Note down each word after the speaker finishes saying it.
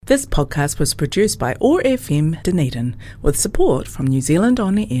This podcast was produced by OAR FM Dunedin with support from New Zealand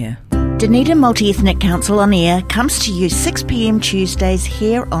On Air. Dunedin Multi-Ethnic Council On Air comes to you 6pm Tuesdays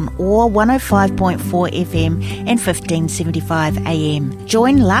here on OAR 105.4 FM and 1575am.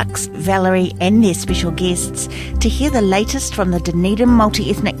 Join Lux, Valerie and their special guests to hear the latest from the Dunedin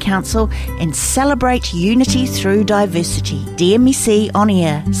Multi-Ethnic Council and celebrate unity through diversity. DMEC On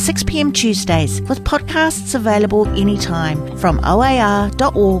Air, 6pm Tuesdays, with podcasts available anytime from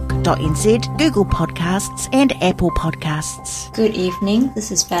oar.org.nz, Google Podcasts and Apple Podcasts. Good evening,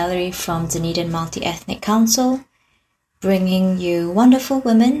 this is Valerie from Dunedin Multi-Ethnic Council, bringing you wonderful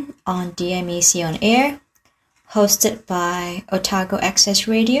women on DMEC On Air, hosted by Otago Access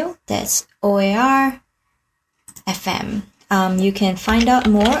Radio, that's OAR FM. You can find out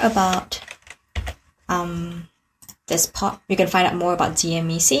more about you can find out more about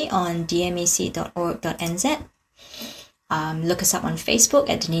DMEC on dmec.org.nz. Look us up on Facebook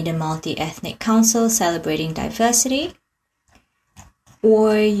at Dunedin Multi-Ethnic Council Celebrating Diversity.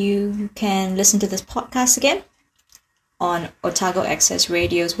 Or you can listen to this podcast again on Otago Access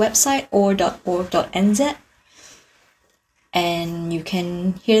Radio's website, or.org.nz. And you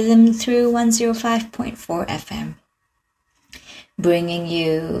can hear them through 105.4 FM. Bringing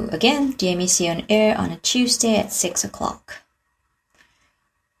you, again, DMEC On Air on a Tuesday at 6 o'clock.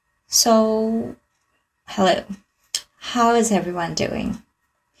 So, hello. How is everyone doing?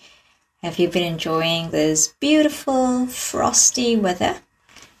 Have you been enjoying this beautiful, frosty weather?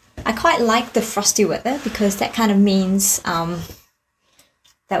 I quite like the frosty weather because that kind of means that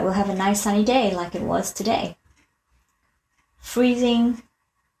we'll have a nice sunny day like it was today. Freezing,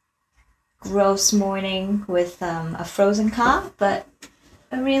 gross morning with a frozen car, but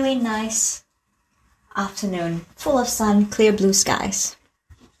a really nice afternoon full of sun, clear blue skies.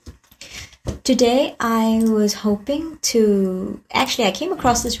 Today I was hoping to... Actually, I came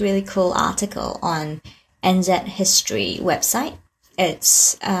across this really cool article on NZ History website.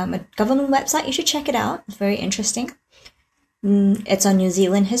 It's a government website. You should check it out. It's very interesting. It's on New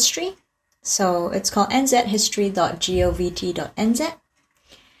Zealand history. So it's called nzhistory.govt.nz.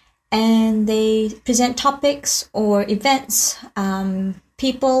 And they present topics or events,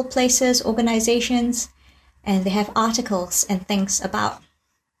 people, places, organizations, and they have articles and things about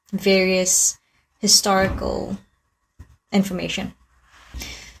various historical information.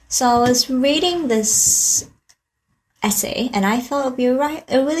 So I was reading this essay and I thought it would be a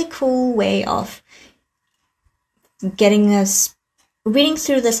really cool way of getting us reading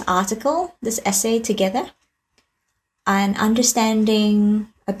through this article, this essay together, and understanding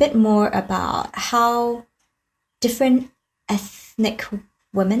a bit more about how different ethnic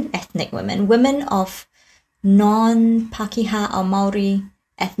women of non-Pakeha or Maori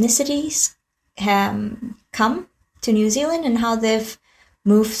ethnicities come to New Zealand and how they've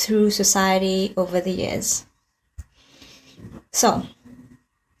moved through society over the years. So,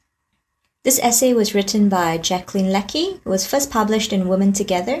 this essay was written by Jacqueline Leckie. It was first published in Women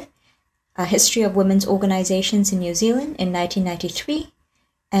Together, A History of Women's Organizations in New Zealand in 1993,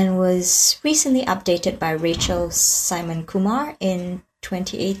 and was recently updated by Rachel Simon Kumar in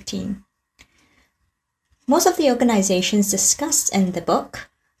 2018. Most of the organizations discussed in the book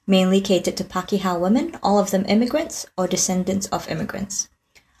mainly catered to Pakeha women, all of them immigrants or descendants of immigrants.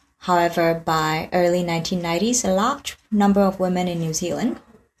 However, by early 1990s, a large number of women in New Zealand,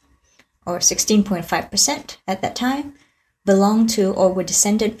 or 16.5% at that time, belonged to or were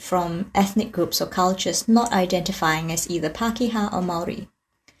descended from ethnic groups or cultures not identifying as either Pakeha or Maori.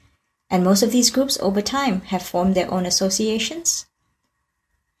 And most of these groups over time have formed their own associations,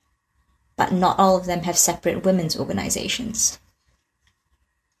 but not all of them have separate women's organizations.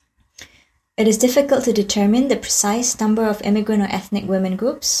 It is difficult to determine the precise number of immigrant or ethnic women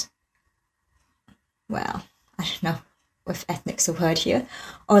groups. Well, I don't know if ethnic's a word here,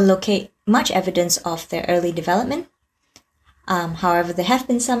 or locate much evidence of their early development. However, there have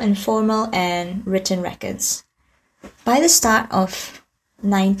been some informal and written records. By the start of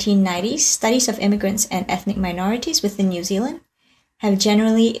 1990s, studies of immigrants and ethnic minorities within New Zealand have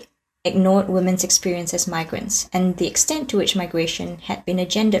generally ignored women's experience as migrants and the extent to which migration had been a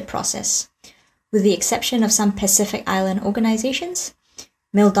gendered process. With the exception of some Pacific Island organizations,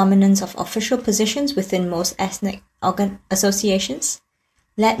 male dominance of official positions within most ethnic associations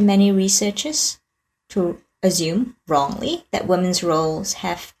led many researchers to assume, wrongly, that women's roles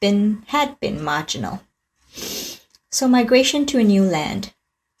had been marginal. So migration to a new land.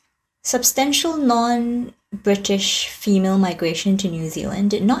 Substantial non-British female migration to New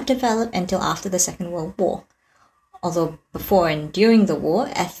Zealand did not develop until after the Second World War, although before and during the war,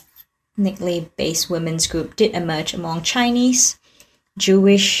 ethnically based women's group did emerge among Chinese,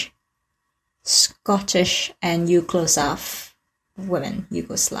 Jewish, Scottish, and Yugoslav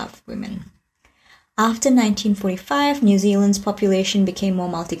women. After 1945, New Zealand's population became more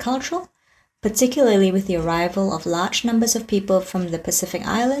multicultural, particularly with the arrival of large numbers of people from the Pacific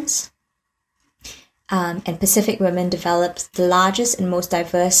Islands. And Pacific women developed the largest and most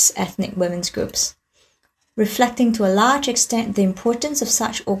diverse ethnic women's groups, reflecting to a large extent the importance of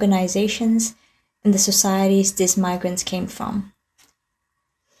such organizations in the societies these migrants came from.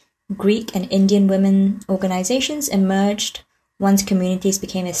 Greek and Indian women organizations emerged once communities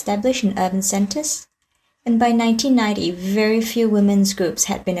became established in urban centers, and by 1990, very few women's groups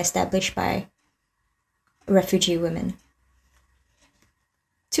had been established by refugee women.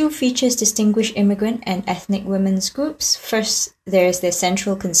 Two features distinguish immigrant and ethnic women's groups. First, there is their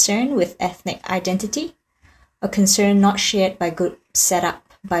central concern with ethnic identity, a concern not shared by groups set up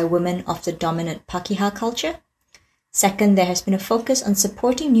by women of the dominant Pakeha culture. Second, there has been a focus on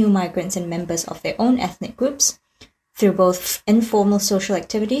supporting new migrants and members of their own ethnic groups through both informal social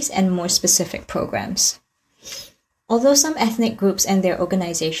activities and more specific programs. Although some ethnic groups and their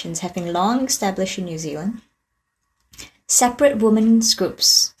organizations have been long established in New Zealand, separate women's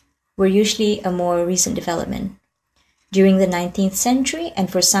groups were usually a more recent development. During the 19th century, and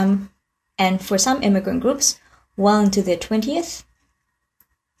for some immigrant groups, well into their 20th,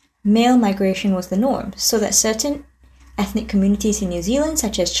 male migration was the norm, so that certain ethnic communities in New Zealand,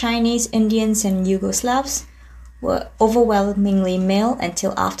 such as Chinese, Indians, and Yugoslavs, were overwhelmingly male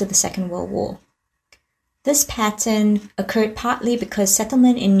until after the Second World War. This pattern occurred partly because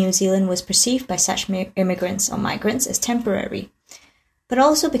settlement in New Zealand was perceived by such immigrants or migrants as temporary, but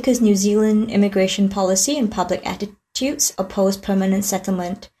also because New Zealand immigration policy and public attitudes opposed permanent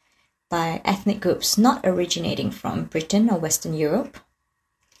settlement by ethnic groups not originating from Britain or Western Europe.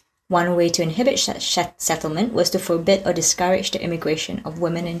 One way to inhibit such settlement was to forbid or discourage the immigration of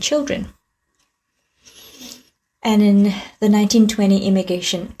women and children. And in the 1920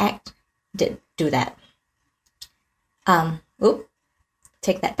 Immigration Act did do that.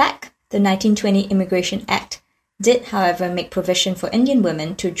 Take that back. The 1920 Immigration Act did, however, make provision for Indian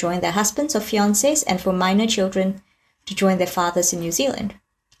women to join their husbands or fiancés and for minor children to join their fathers in New Zealand.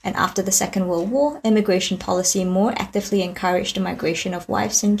 And after the Second World War, immigration policy more actively encouraged the migration of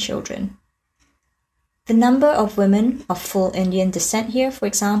wives and children. The number of women of full Indian descent here, for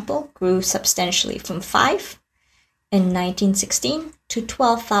example, grew substantially from 5 in 1916 to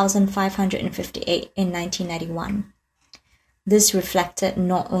 12,558 in 1991. This reflected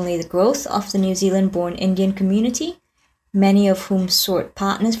not only the growth of the New Zealand-born Indian community, many of whom sought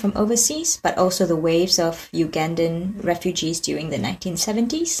partners from overseas, but also the waves of Ugandan refugees during the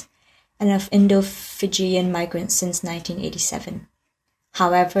 1970s and of Indo-Fijian migrants since 1987.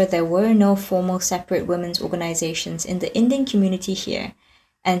 However, there were no formal separate women's organizations in the Indian community here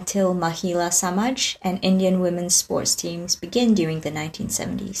until Mahila Samaj and Indian women's sports teams began during the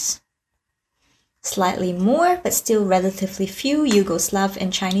 1970s. Slightly more, but still relatively few, Yugoslav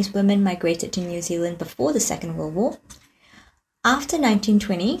and Chinese women migrated to New Zealand before the Second World War. After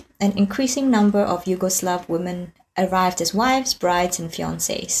 1920, an increasing number of Yugoslav women arrived as wives, brides, and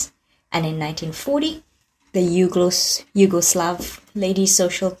fiancées. And in 1940, the Yugoslav Ladies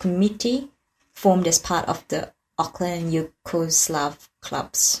Social Committee formed as part of the Auckland Yugoslav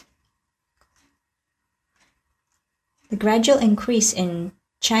clubs. The gradual increase in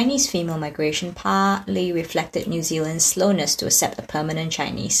Chinese female migration partly reflected New Zealand's slowness to accept a permanent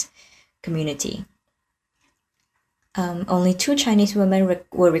Chinese community. Only 2 Chinese women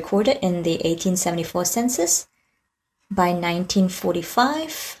were recorded in the 1874 census. By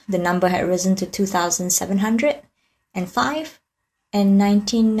 1945, the number had risen to 2,705, and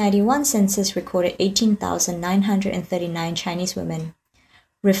 1991 census recorded 18,939 Chinese women,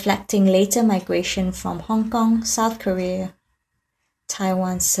 reflecting later migration from Hong Kong, South Korea,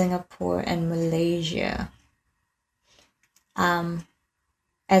 Taiwan, Singapore, and Malaysia.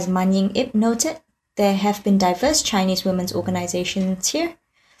 As Man Ying-ip noted, there have been diverse Chinese women's organizations here,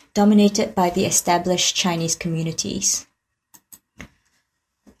 dominated by the established Chinese communities.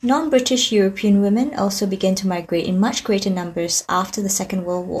 Non-British European women also began to migrate in much greater numbers after the Second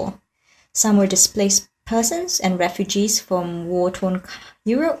World War. Some were displaced persons and refugees from war-torn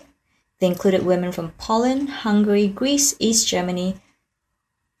Europe. They included women from Poland, Hungary, Greece, East Germany,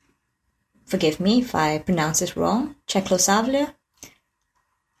 forgive me if I pronounce this wrong,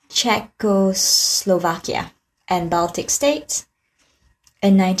 Czechoslovakia, and Baltic states.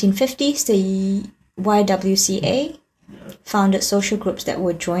 In 1950s, the YWCA founded social groups that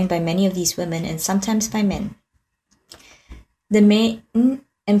were joined by many of these women and sometimes by men. The main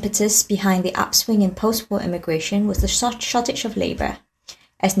impetus behind the upswing in post-war immigration was the shortage of labor.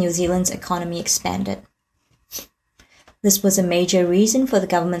 as New Zealand's economy expanded. This was a major reason for the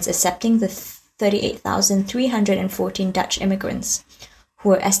government's accepting the 38,314 Dutch immigrants, who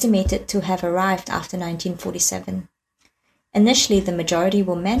were estimated to have arrived after 1947. Initially, the majority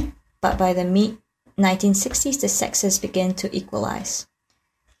were men, but by the mid-1960s, the sexes began to equalize.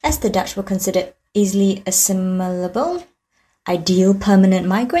 As the Dutch were considered easily assimilable, ideal permanent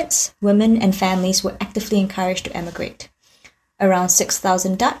migrants, women and families were actively encouraged to emigrate. Around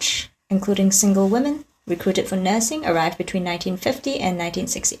 6,000 Dutch, including single women, recruited for nursing, arrived between 1950 and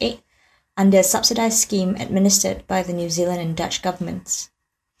 1968 under a subsidized scheme administered by the New Zealand and Dutch governments.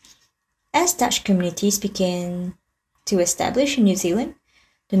 As Dutch communities began to establish in New Zealand,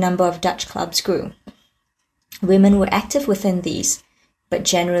 the number of Dutch clubs grew. Women were active within these, but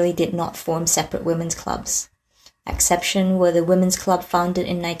generally did not form separate women's clubs. Exception were the Women's Club founded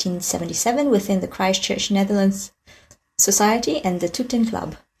in 1977 within the Christchurch, Netherlands Society and the Tooten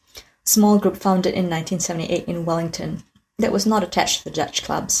Club, a small group founded in 1978 in Wellington that was not attached to the Dutch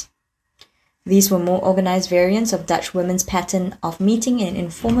clubs. These were more organized variants of Dutch women's pattern of meeting in an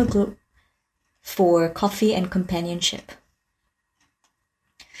informal group for coffee and companionship.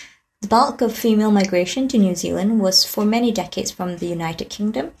 The bulk of female migration to New Zealand was for many decades from the United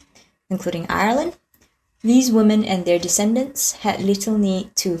Kingdom, including Ireland. These women and their descendants had little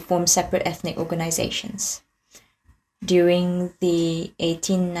need to form separate ethnic organizations. During the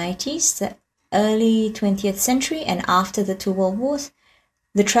 1890s, the early 20th century, and after the two World Wars,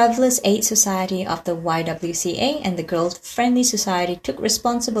 the Travelers' Aid Society of the YWCA and the Girls Friendly Society took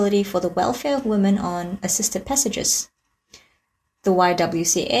responsibility for the welfare of women on assisted passages. The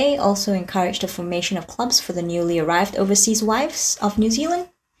YWCA also encouraged the formation of clubs for the newly arrived overseas wives of New Zealand,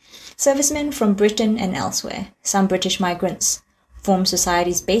 servicemen from Britain and elsewhere. Some British migrants formed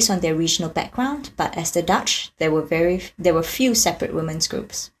societies based on their regional background, but as the Dutch, there were few separate women's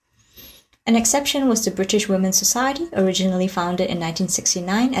groups. An exception was the British Women's Society, originally founded in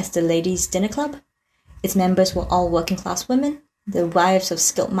 1969 as the Ladies' Dinner Club. Its members were all working-class women, the wives of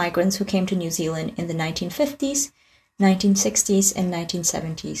skilled migrants who came to New Zealand in the 1950s, 1960s, and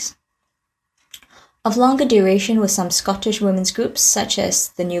 1970s. Of longer duration were some Scottish women's groups, such as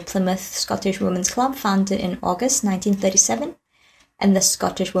the New Plymouth Scottish Women's Club, founded in August 1937, and the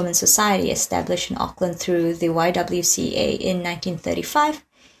Scottish Women's Society, established in Auckland through the YWCA in 1935,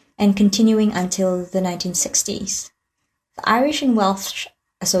 and continuing until the 1960s. The Irish and Welsh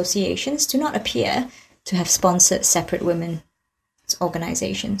associations do not appear to have sponsored separate women's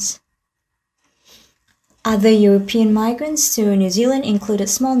organizations. Other European migrants to New Zealand included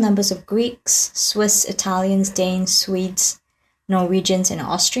small numbers of Greeks, Swiss, Italians, Danes, Swedes, Norwegians, and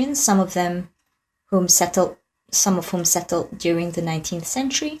Austrians, some of whom settled during the 19th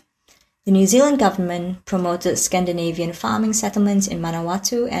century. The New Zealand government promoted Scandinavian farming settlements in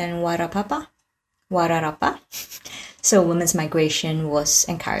Manawatu and Wararapa, so women's migration was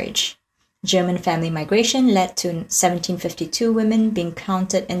encouraged. German family migration led to 1752 women being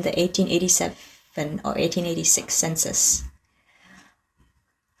counted in the 1887 or 1886 census.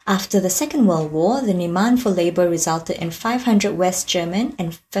 After the Second World War, the demand for labor resulted in 500 West German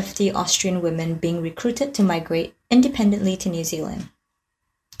and 50 Austrian women being recruited to migrate independently to New Zealand.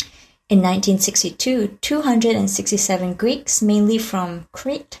 In 1962, 267 Greeks, mainly from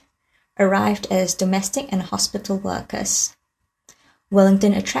Crete, arrived as domestic and hospital workers.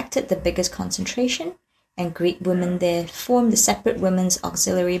 Wellington attracted the biggest concentration, and Greek women there formed a separate women's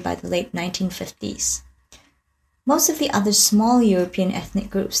auxiliary by the late 1950s. Most of the other small European ethnic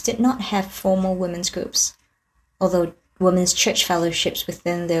groups did not have formal women's groups, although women's church fellowships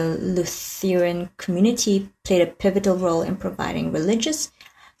within the Lutheran community played a pivotal role in providing religious,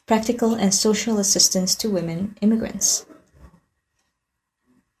 practical, and social assistance to women immigrants.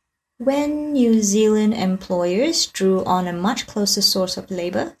 When New Zealand employers drew on a much closer source of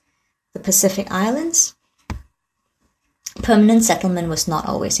labor, the Pacific Islands, permanent settlement was not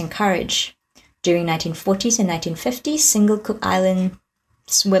always encouraged. During 1940s and 1950s, single Cook Islands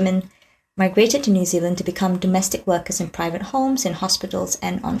women migrated to New Zealand to become domestic workers in private homes, in hospitals,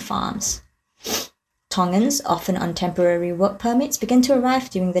 and on farms. Tongans, often on temporary work permits, began to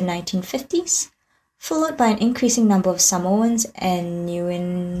arrive during the 1950s, followed by an increasing number of Samoans and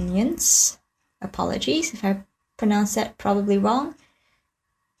Niueans. Apologies if I pronounced that probably wrong.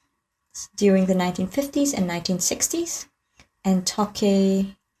 During the 1950s and 1960s, and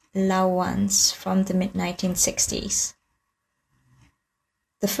Tokelauans from the mid-1960s.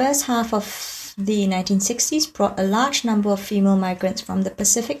 The first half of the 1960s brought a large number of female migrants from the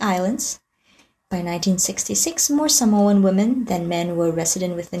Pacific Islands. By 1966, more Samoan women than men were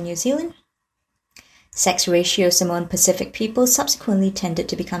resident within New Zealand. Sex ratios among Pacific peoples subsequently tended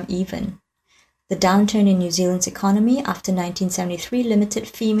to become even. The downturn in New Zealand's economy after 1973 limited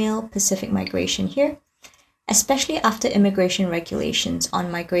female Pacific migration here, especially after immigration regulations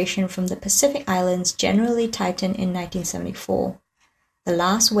on migration from the Pacific Islands generally tightened in 1974. The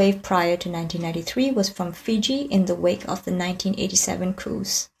last wave prior to 1993 was from Fiji in the wake of the 1987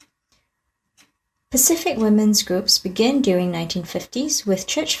 cruise. Pacific women's groups began during 1950s with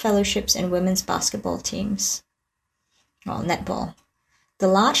church fellowships and women's basketball teams. Netball. The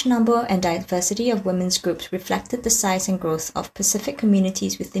large number and diversity of women's groups reflected the size and growth of Pacific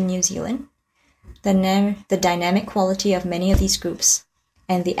communities within New Zealand, the dynamic quality of many of these groups,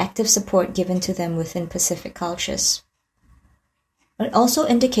 and the active support given to them within Pacific cultures. It also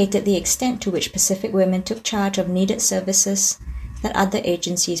indicated the extent to which Pacific women took charge of needed services that other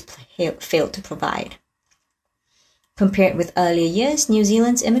agencies failed to provide. Compared with earlier years, New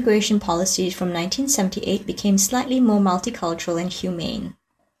Zealand's immigration policies from 1978 became slightly more multicultural and humane,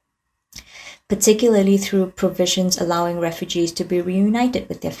 particularly through provisions allowing refugees to be reunited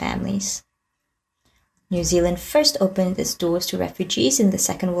with their families. New Zealand first opened its doors to refugees in the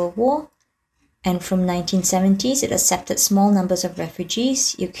Second World War, and from 1970s it accepted small numbers of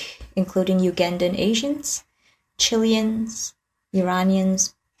refugees, including Ugandan Asians, Chileans,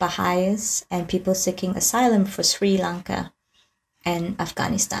 Iranians, Baha'is, and people seeking asylum for Sri Lanka and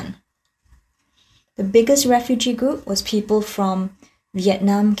Afghanistan. The biggest refugee group was people from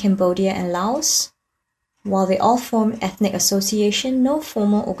Vietnam, Cambodia, and Laos. While they all formed ethnic association, no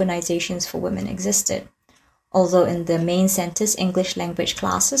formal organizations for women existed, although in the main centers, English language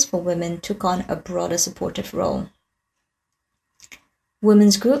classes for women took on a broader supportive role.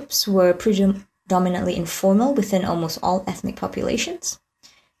 Women's groups were predominantly informal within almost all ethnic populations.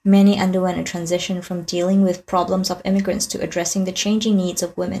 Many underwent a transition from dealing with problems of immigrants to addressing the changing needs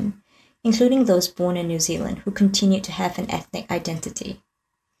of women, including those born in New Zealand who continued to have an ethnic identity.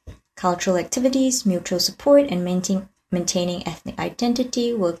 Cultural activities, mutual support, and maintaining ethnic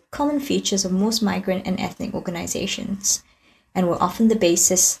identity were common features of most migrant and ethnic organizations, and were often the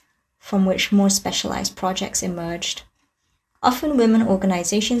basis from which more specialized projects emerged. Often women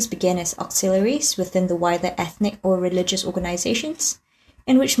organizations began as auxiliaries within the wider ethnic or religious organizations,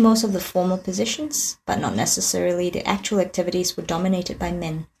 in which most of the formal positions, but not necessarily the actual activities, were dominated by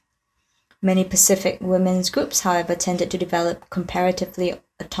men. Many Pacific women's groups, however, tended to develop comparatively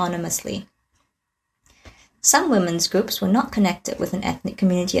autonomously. Some women's groups were not connected with an ethnic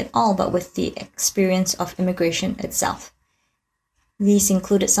community at all, but with the experience of immigration itself. These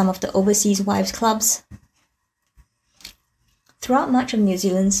included some of the overseas wives' clubs. Throughout much of New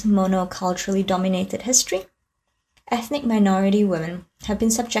Zealand's monoculturally dominated history, ethnic minority women have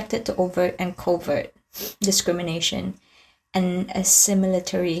been subjected to overt and covert discrimination and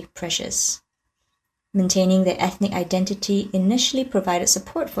assimilatory pressures. Maintaining their ethnic identity initially provided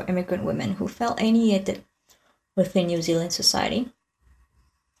support for immigrant women who felt alienated within New Zealand society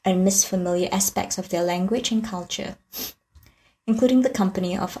and missed familiar aspects of their language and culture, including the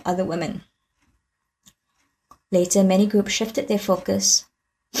company of other women. Later, many groups shifted their focus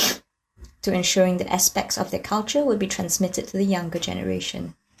to ensuring that aspects of their culture would be transmitted to the younger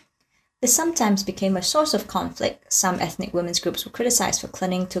generation. This sometimes became a source of conflict. Some ethnic women's groups were criticized for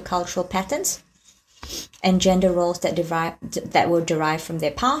clinging to cultural patterns and gender roles that were derived from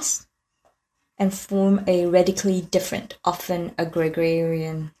their past and form a radically different, often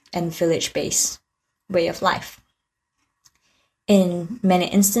agrarian and village-based way of life. In many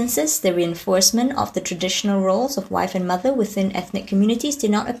instances, the reinforcement of the traditional roles of wife and mother within ethnic communities did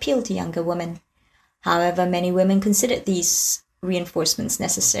not appeal to younger women. However, many women considered these reinforcements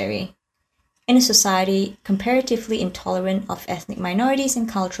necessary. In a society comparatively intolerant of ethnic minorities and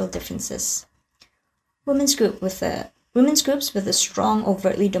cultural differences, women's groups with a strong,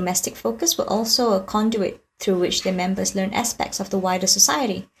 overtly domestic focus were also a conduit through which their members learned aspects of the wider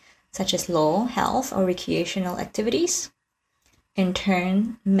society, such as law, health, or recreational activities. In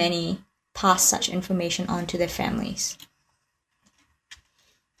turn, many passed such information on to their families.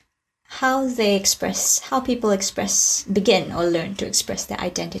 How people begin or learn to express their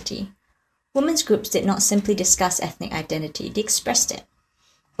identity. Women's groups did not simply discuss ethnic identity, they expressed it.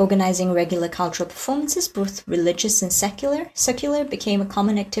 Organizing regular cultural performances, both religious and secular, became a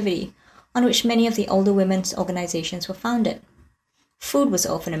common activity on which many of the older women's organizations were founded. Food was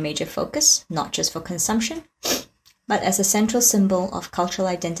often a major focus, not just for consumption, but as a central symbol of cultural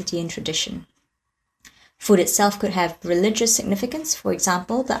identity and tradition. Food itself could have religious significance, for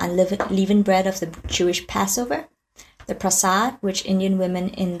example, the unleavened bread of the Jewish Passover, the prasad, which Indian women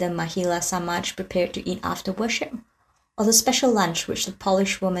in the Mahila Samaj prepared to eat after worship, or the special lunch which the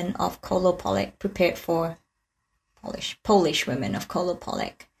Polish women of Kolopolek prepared for Polish women of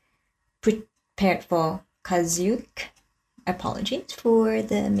Kolopolek prepared for Kaziuk, apologies for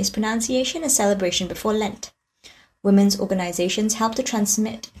the mispronunciation, a celebration before Lent. Women's organizations help to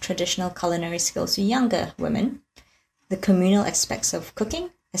transmit traditional culinary skills to younger women. The communal aspects of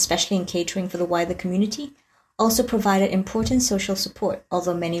cooking, especially in catering for the wider community, also provided important social support,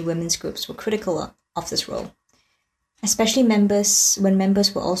 although many women's groups were critical of this role, especially when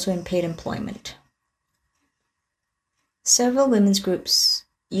members were also in paid employment. Several women's groups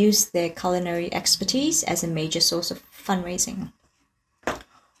used their culinary expertise as a major source of fundraising.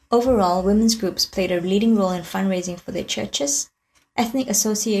 Overall, women's groups played a leading role in fundraising for their churches, ethnic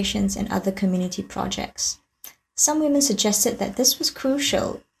associations, and other community projects. Some women suggested that this was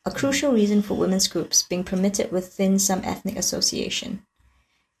a crucial reason for women's groups being permitted within some ethnic association.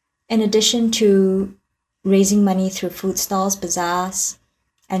 In addition to raising money through food stalls, bazaars,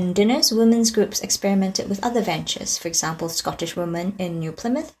 and dinners, women's groups experimented with other ventures. For example, Scottish women in New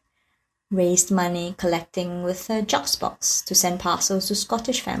Plymouth raised money collecting with a jocks box to send parcels to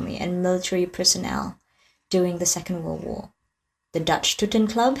Scottish family and military personnel during the Second World War. The Dutch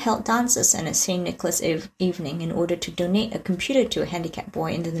Tooten Club held dances and a St. Nicholas evening in order to donate a computer to a handicapped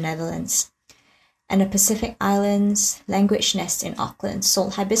boy in the Netherlands. And the Pacific Islands Language Nest in Auckland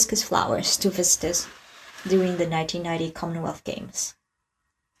sold hibiscus flowers to visitors during the 1990 Commonwealth Games.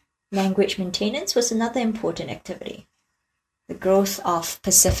 Language maintenance was another important activity. The growth of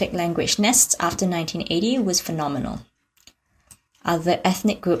Pacific language nests after 1980 was phenomenal. Other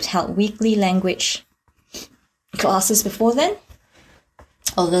ethnic groups held weekly language classes before then.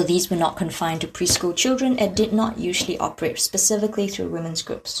 Although these were not confined to preschool children, it did not usually operate specifically through women's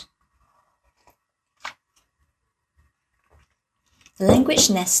groups. The language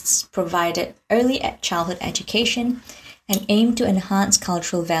nests provided early childhood education and aimed to enhance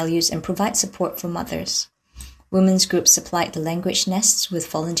cultural values and provide support for mothers. Women's groups supplied the language nests with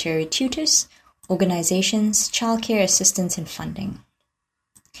voluntary tutors, organizations, childcare assistance, and funding.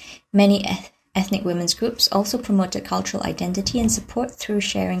 Many ethnic women's groups also promoted cultural identity and support through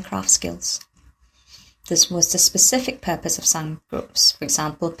sharing craft skills. This was the specific purpose of some groups, for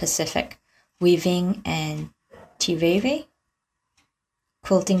example, Pacific Weaving and Tiveve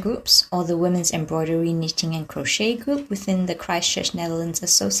quilting groups, or the Women's Embroidery, Knitting and Crochet group within the Christchurch Netherlands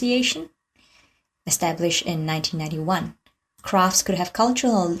Association, established in 1991. Crafts could have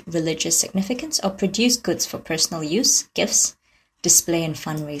cultural or religious significance or produce goods for personal use, gifts, display, and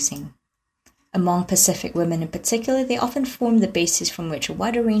fundraising. Among Pacific women in particular, they often formed the basis from which a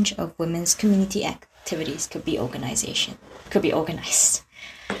wider range of women's community activities could be organized.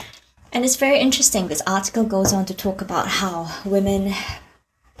 And it's very interesting. This article goes on to talk about how women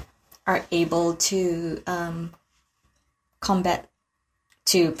are able to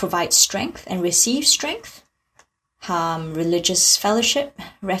provide strength and receive strength, religious fellowship,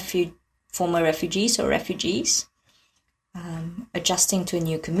 former refugees, adjusting to a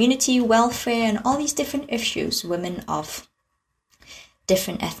new community, welfare, and all these different issues women of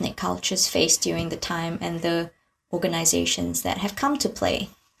different ethnic cultures face during the time, and the organizations that have come to play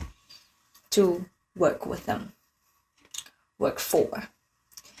to work for.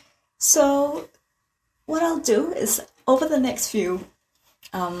 So what I'll do is, over the next few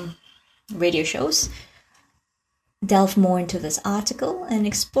radio shows, delve more into this article and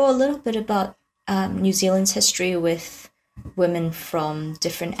explore a little bit about New Zealand's history with women from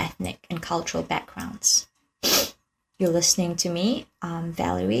different ethnic and cultural backgrounds. You're listening to me,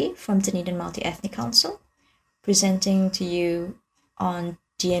 Valerie from Dunedin Multi-Ethnic Council, presenting to you on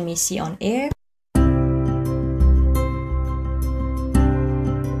DMEC On Air.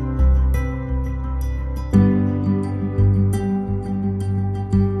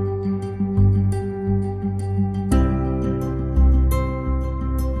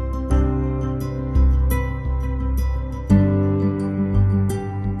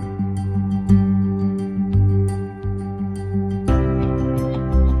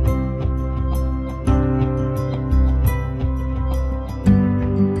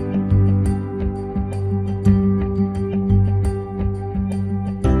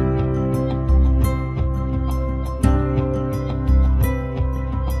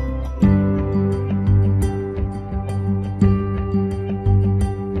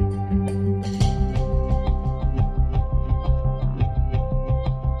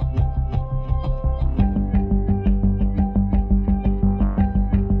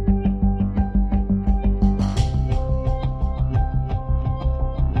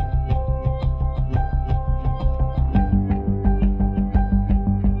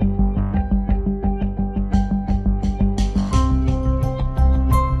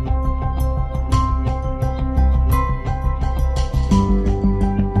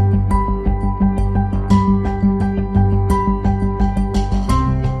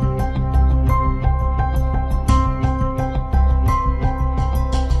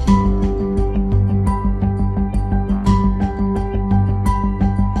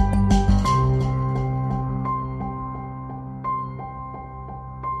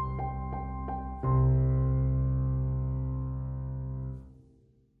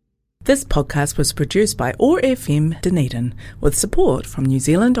 This podcast was produced by OAR FM Dunedin with support from New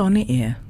Zealand On the Air.